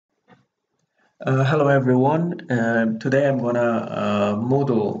Hello everyone. Today I'm gonna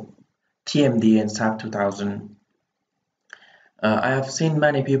model TMD in SAP20000. I have seen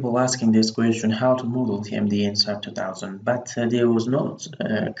many people asking this question, how to model TMD in SAP20000, but there was not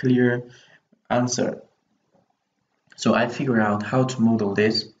a clear answer. So I figured out how to model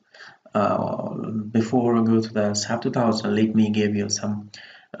this. Before I go to the SAP20000, let me give you some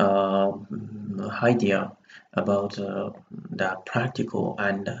idea about the practical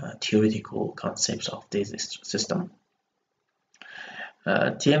and theoretical concepts of this system.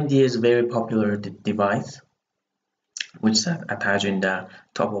 TMD is a very popular device which is attached in the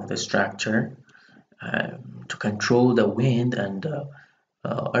top of the structure to control the wind and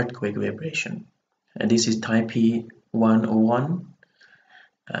earthquake vibration. And this is type P101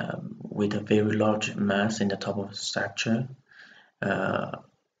 with a very large mass in the top of the structure.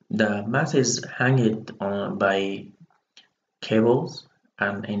 The mass is hanging on by cables,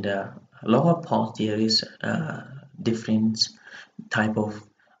 and in the lower part there is different type of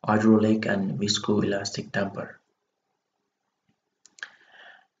hydraulic and viscoelastic damper.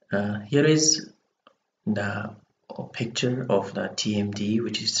 Here is the picture of the TMD,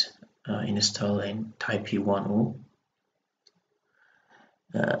 which is installed in type P10.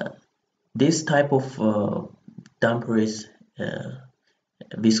 This type of damper is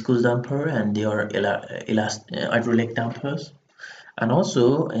viscous damper, and they are hydraulic dampers. And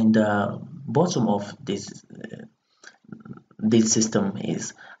also in the bottom of this system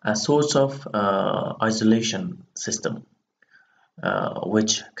is a source of isolation system,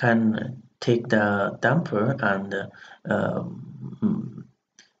 which can take the damper and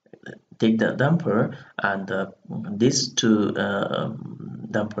these two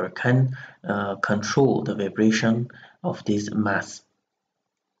damper can control the vibration of this mass.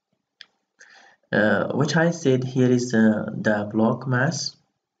 Which I said here is the block mass.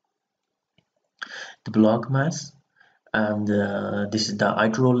 And this is the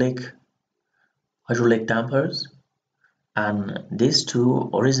hydraulic dampers, and these two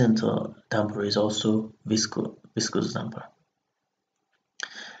horizontal damper is also viscous damper.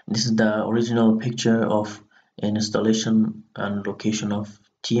 This is the original picture of installation and location of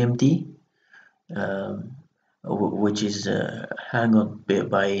TMD, which is hung on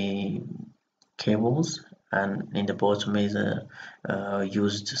by cables, and in the bottom is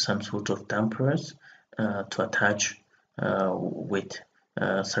used some sort of dampers to attach with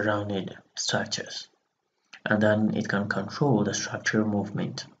surrounded structures, and then it can control the structure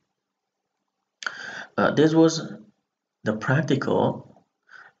movement. This was the practical,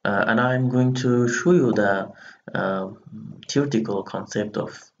 and I'm going to show you the theoretical concept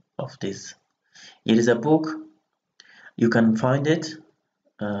of this. It is a book. You can find it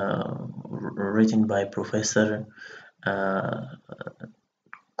written by Professor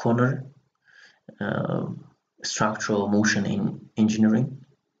Connor, Structural Motion Engineering.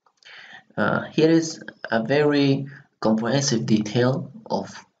 Here is a very comprehensive detail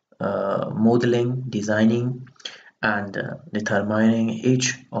of modeling, designing, and determining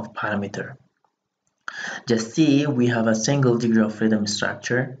each of parameter. Just see, we have a single degree of freedom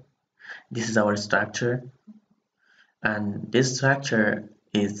structure. This is our structure, and this structure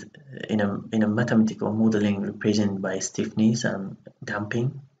is in a mathematical modeling represented by stiffness and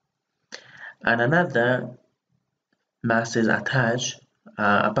damping, and another mass is attached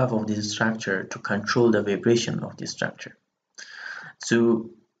above of this structure to control the vibration of this structure.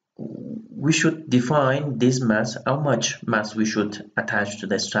 So we should define this mass, how much mass we should attach to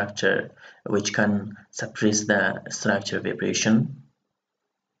the structure which can suppress the structure vibration,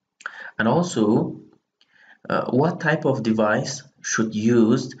 and also what type of device should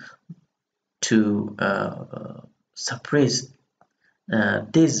used to suppress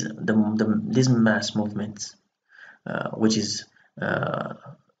these mass movements, which is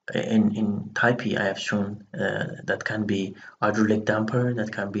in type E I have shown that can be hydraulic damper,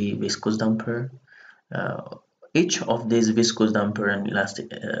 that can be viscous damper. Each of these viscous damper and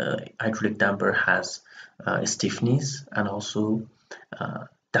elastic hydraulic damper has stiffness and also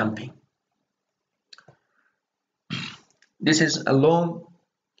damping. This is a long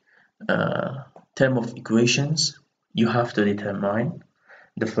term of equations. You have to determine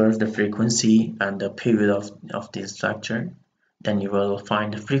the frequency and the period of this structure. Then you will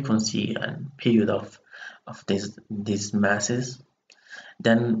find the frequency and period of these masses.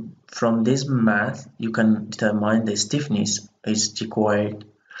 Then from this mass you can determine the stiffness is required.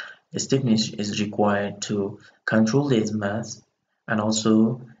 The stiffness is required to control this mass, and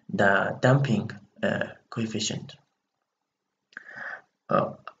also the damping coefficient.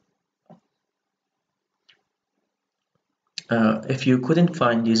 If you couldn't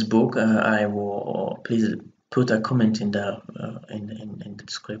find this book, I will please put a comment in the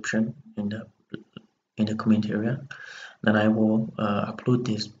description in the comment area. Then I will upload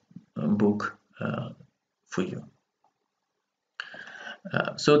this book for you.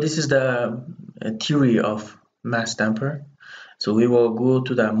 So this is the theory of mass damper. So we will go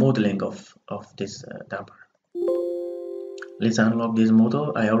to the modeling of this damper. Let's unlock this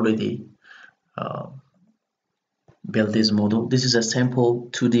model. I already built this model. This is a sample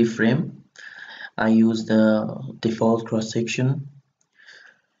 2D frame. I use the default cross section.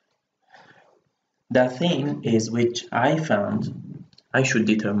 The thing is which I found I should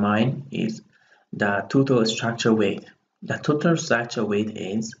determine is the total structure weight. The total structure weight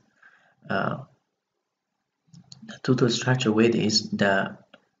is the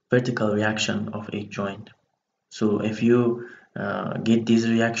vertical reaction of a joint. So if you get this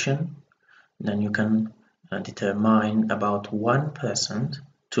reaction, then you can determine about 1%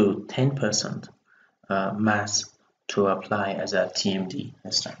 to 10% mass to apply as a TMD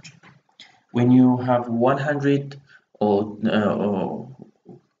structure. When you have 100 when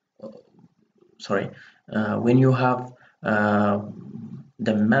you have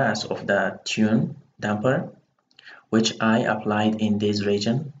the mass of the tuned damper, which I applied in this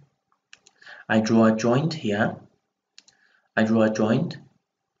region, I draw a joint here. I draw a joint,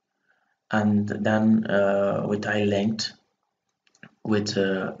 and then with I linked with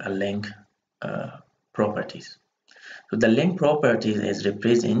a link properties. So the link properties is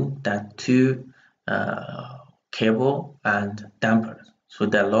represent that two cable and damper. So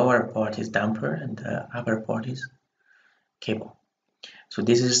the lower part is damper and the upper part is cable. So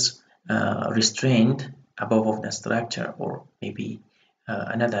this is restrained above of the structure, or maybe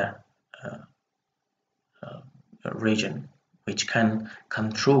another region which can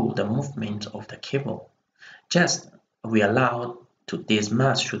control the movement of the cable. Just we allow to this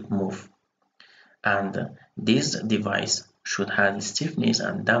mass should move, and this device should have stiffness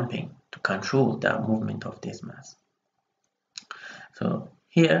and damping to control the movement of this mass. So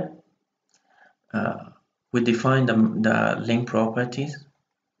here we define the link properties.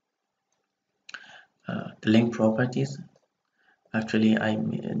 The link properties, actually I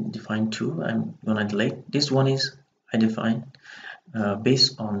defined two. I'm gonna delete this one. Is I define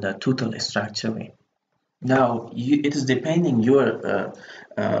based on the total structure weight. Now it is depending your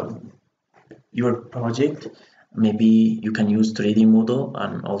project. Maybe you can use 3D model,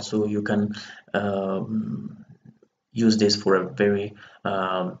 and also you can use this for a very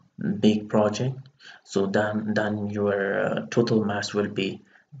big project. So then your total mass will be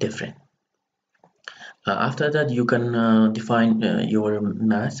different. After that, you can define your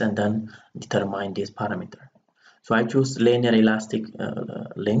mass and then determine this parameter. So I choose linear elastic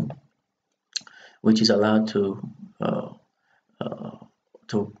link, which is allowed to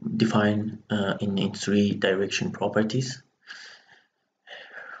define in 3 direction properties.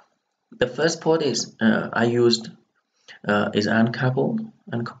 The first part is I used is uncoupled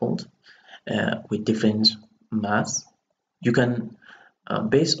with different mass. You can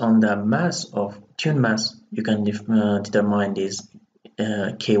based on the mass of tuned mass, you can determine this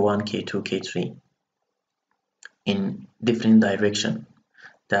K1, K2, K3 in different direction.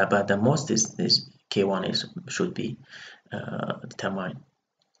 But the most is this K1 should be determined,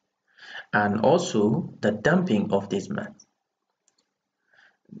 and also the damping of this mass,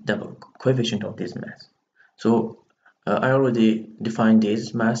 the coefficient of this mass. So I already defined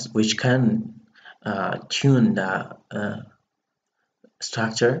this mass, which can tune the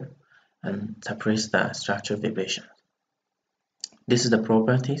structure and suppress the structure vibration. This is the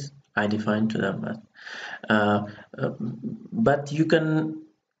properties I defined to them. But you can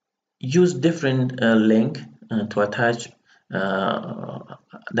use different link to attach the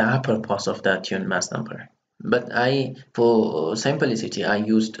upper part of the tuned mass damper. But for simplicity, I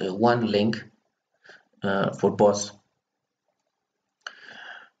used one link for both.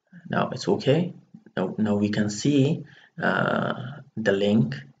 Now it's okay. Now we can see the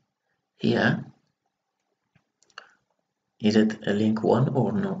link here. Is it a link 1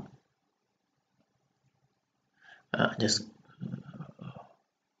 or no?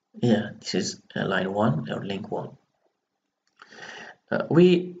 Yeah, this is line 1 or link 1.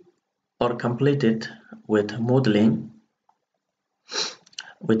 We are completed with modeling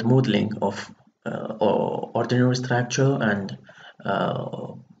of ordinary structure and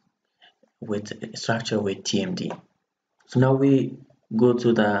with structure with TMD. So now we go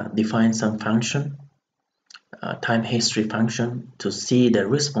to the define some function, time history function, to see the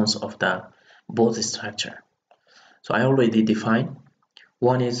response of the both structure. So I already defined.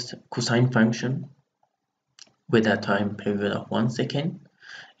 One is cosine function, with a time period of 1 second,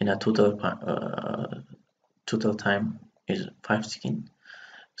 and a total time is 5 seconds.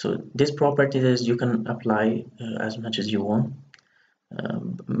 So this property is you can apply as much as you want,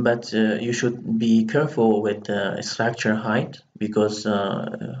 but you should be careful with structure height, because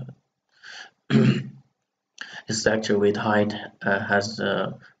structure with height has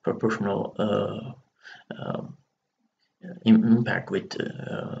proportional impact with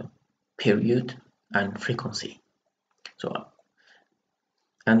period and frequency. So,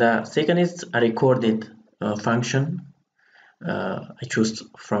 and the second is a recorded function. I choose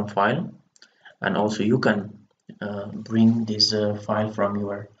from file, and also you can bring this file from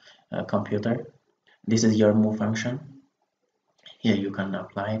your computer. This is your move function. Here you can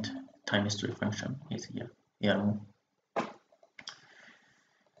apply it. Time history function is here. Move.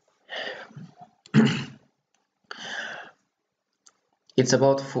 It's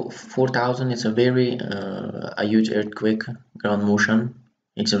about 4,000. It's a very a huge earthquake, ground motion.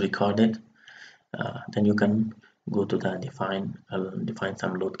 It's recorded. Then you can go to the define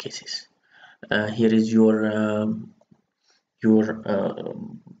some load cases. Here is your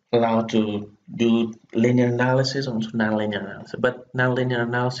allowed to do linear analysis, also nonlinear analysis, but nonlinear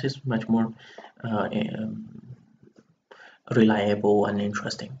analysis is much more reliable and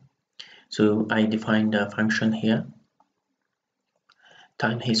interesting. So I defined a function here,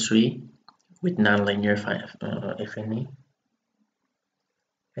 time history with nonlinear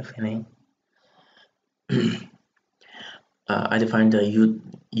FNA. I defined the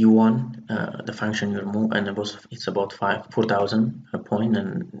U1, the function you remove, and it's about 4,000 point,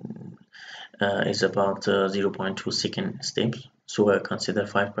 and is about 0.2 second steps. So I consider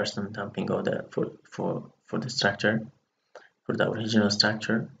 5% damping of the for the structure, for the original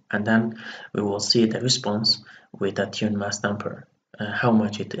structure, and then we will see the response with a tuned mass damper, how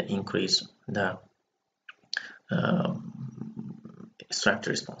much it increase the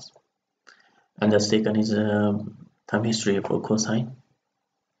structure response. And the second is time history for cosine.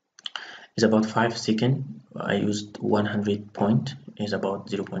 It's about 5 seconds. I used 100 point, is about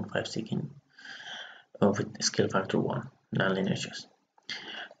 0.5 seconds with scale factor 1, nonlinear choice.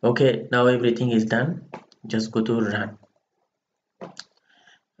 Okay, now everything is done. Just go to run.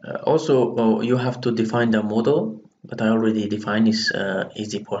 Also, you have to define the model, but I already defined this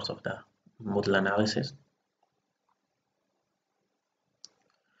easy part of the model analysis.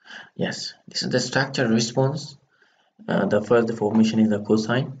 Yes, this is the structure response. The first deformation is the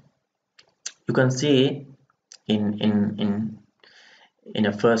cosine. You can see in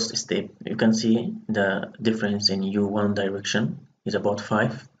a first step, you can see the difference in U1 direction is about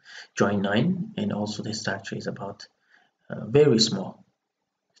 5, join 9, and also the structure is about very small.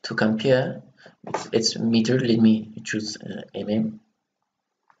 To compare, it's meter. Let me choose mm.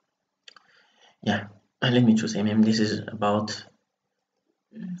 Yeah, let me choose mm. This is about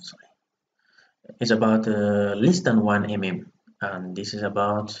it's about less than 1 mm, and this is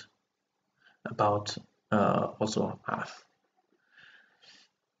about also half.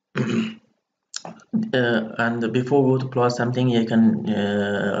 And before we go to plot something, you can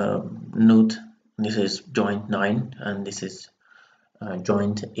note this is joint 9 and this is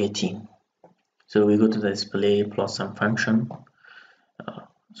joint 18. So we go to the display, plot some function.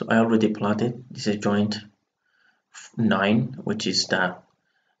 So I already plotted. This is joint 9, which is the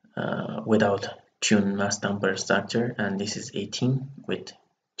without tuned mass damper structure, and this is 18 with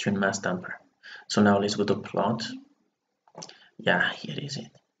tuned mass damper. So now let's go to plot. Yeah, here is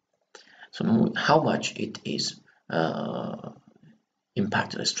it. So how much it is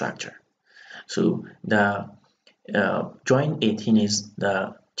impact the structure. So the joint 18 is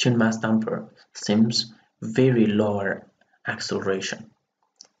the tuned mass damper, seems very lower acceleration,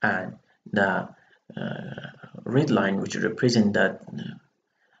 and the red line which represent that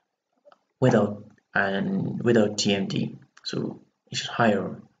without TMD, so it's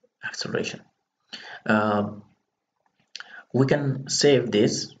higher acceleration. We can save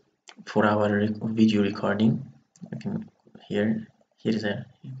this for our video recording. You can here is a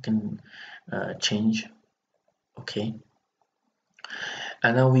you can change. Okay,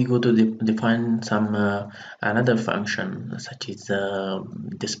 and now we go to define some another function such as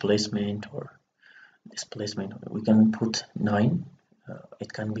displacement. We can put 9.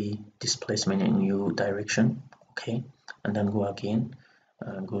 It can be displacement in U direction. Okay, and then go again,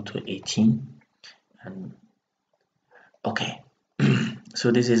 go to 18, and okay.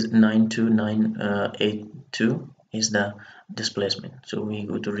 So this is 92982 is the displacement. So we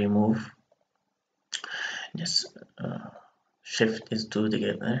go to remove. Yes, shift is 2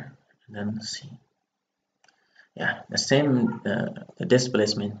 together, and then see. Yeah, the same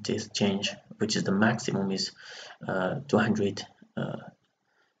displacement is change, which is the maximum is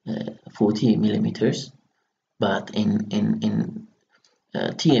 240 millimeters, but in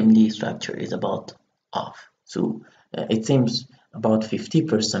TMD structure is about half. So it seems about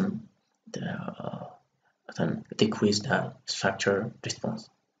 50% decrease the structure response.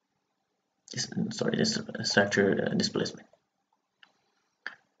 This structure displacement.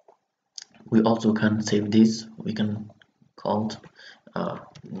 We also can save this. We can count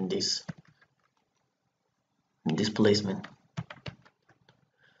this displacement.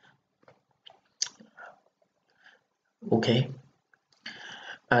 Okay,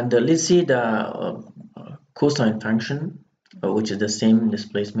 and let's see the cosine function, which is the same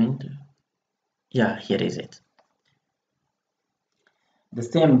displacement. Yeah, here is it. The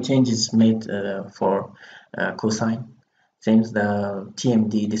same changes made for cosine, since the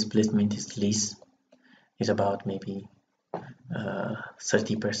TMD displacement is less, is about maybe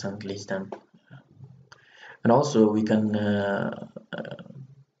 30% less than. And also we can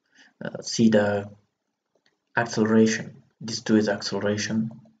see the acceleration. This too is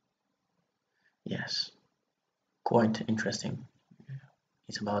acceleration. Yes, quite interesting.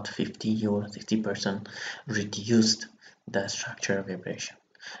 It's about 50 or 60% reduced the structure vibration.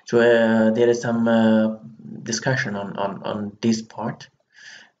 So there is some discussion on this part,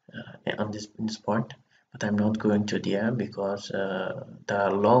 on this part, but I'm not going to there because the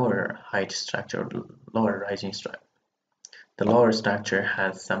lower height structure, lower rising structure, the lower structure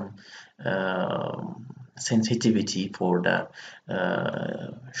has some sensitivity for the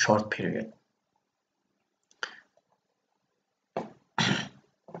short period.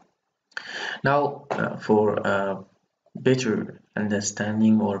 Now, for better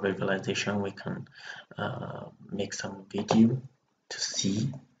understanding or visualization, we can make some video to see.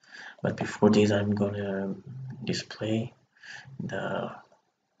 But before this, I'm gonna display the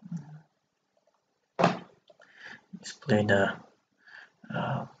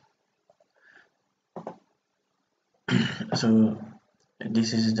so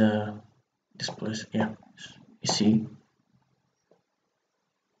this is the display. Yeah, you see.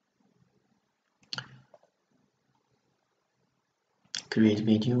 Create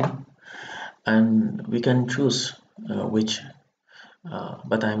video, and we can choose which.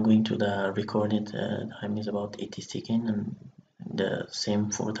 But I'm going to the recorded time is about 80 seconds and the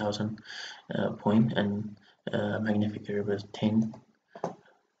same 4000 point and magnifier was 10.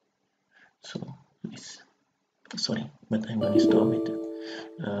 So it's sorry, but I'm gonna stop it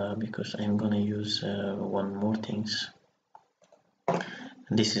because I'm gonna use one more things.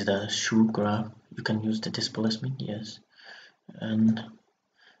 And this is the shoe graph. You can use the displacement, yes, and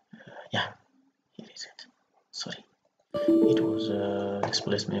yeah, here is it. Sorry, it was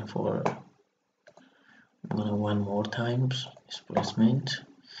displacement for one more times displacement.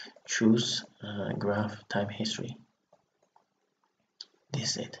 Choose graph time history.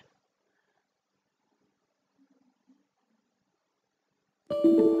 This is it.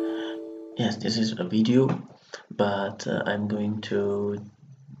 Yes, this is a video, but I'm going to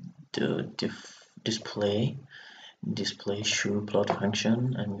display shoe plot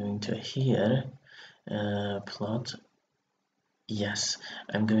function. I'm going to here plot. Yes,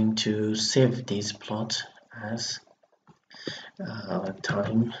 I'm going to save this plot as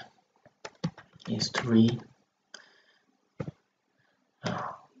time history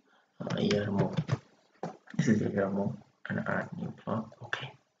year more. This is a year more and add new plot.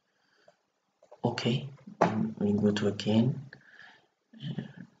 Okay, we go to again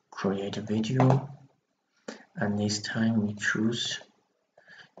create a video, and this time we choose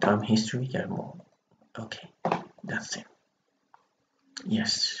time history year more. Okay, that's it.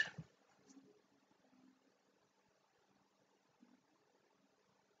 Yes.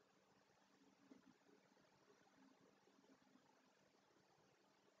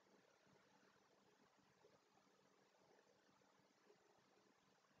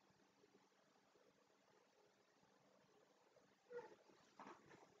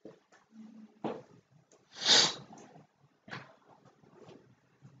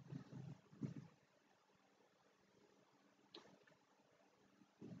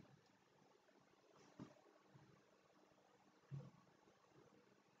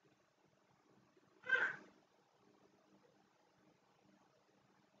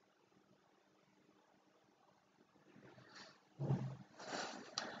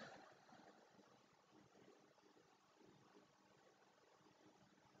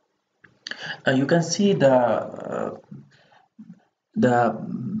 You can see the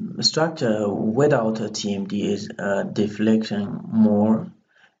structure without a TMD is deflection more,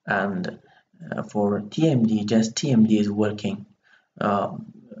 and for TMD, just TMD is working.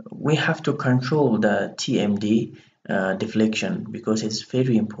 We have to control the TMD deflection because it's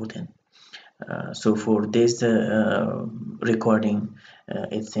very important. So for this recording,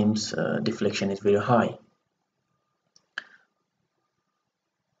 it seems deflection is very high.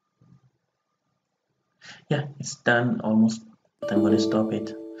 Yeah, it's done almost. I'm going to stop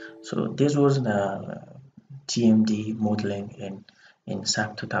it. So this was the TMD modeling in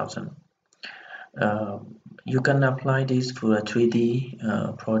SAP 2000. You can apply this for a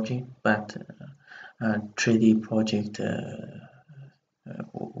 3D project, but a 3D project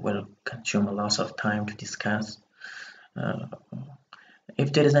will consume a lot of time to discuss.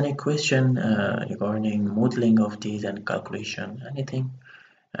 If there is any question regarding modeling of these and calculation, anything,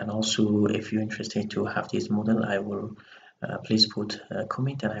 and also if you're interested to have this model, I will please put a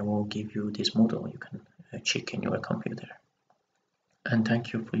comment and I will give you this model. You can check in your computer. And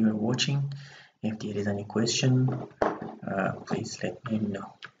thank you for your watching. If there is any question, please let me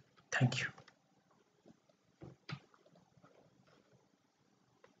know. Thank you.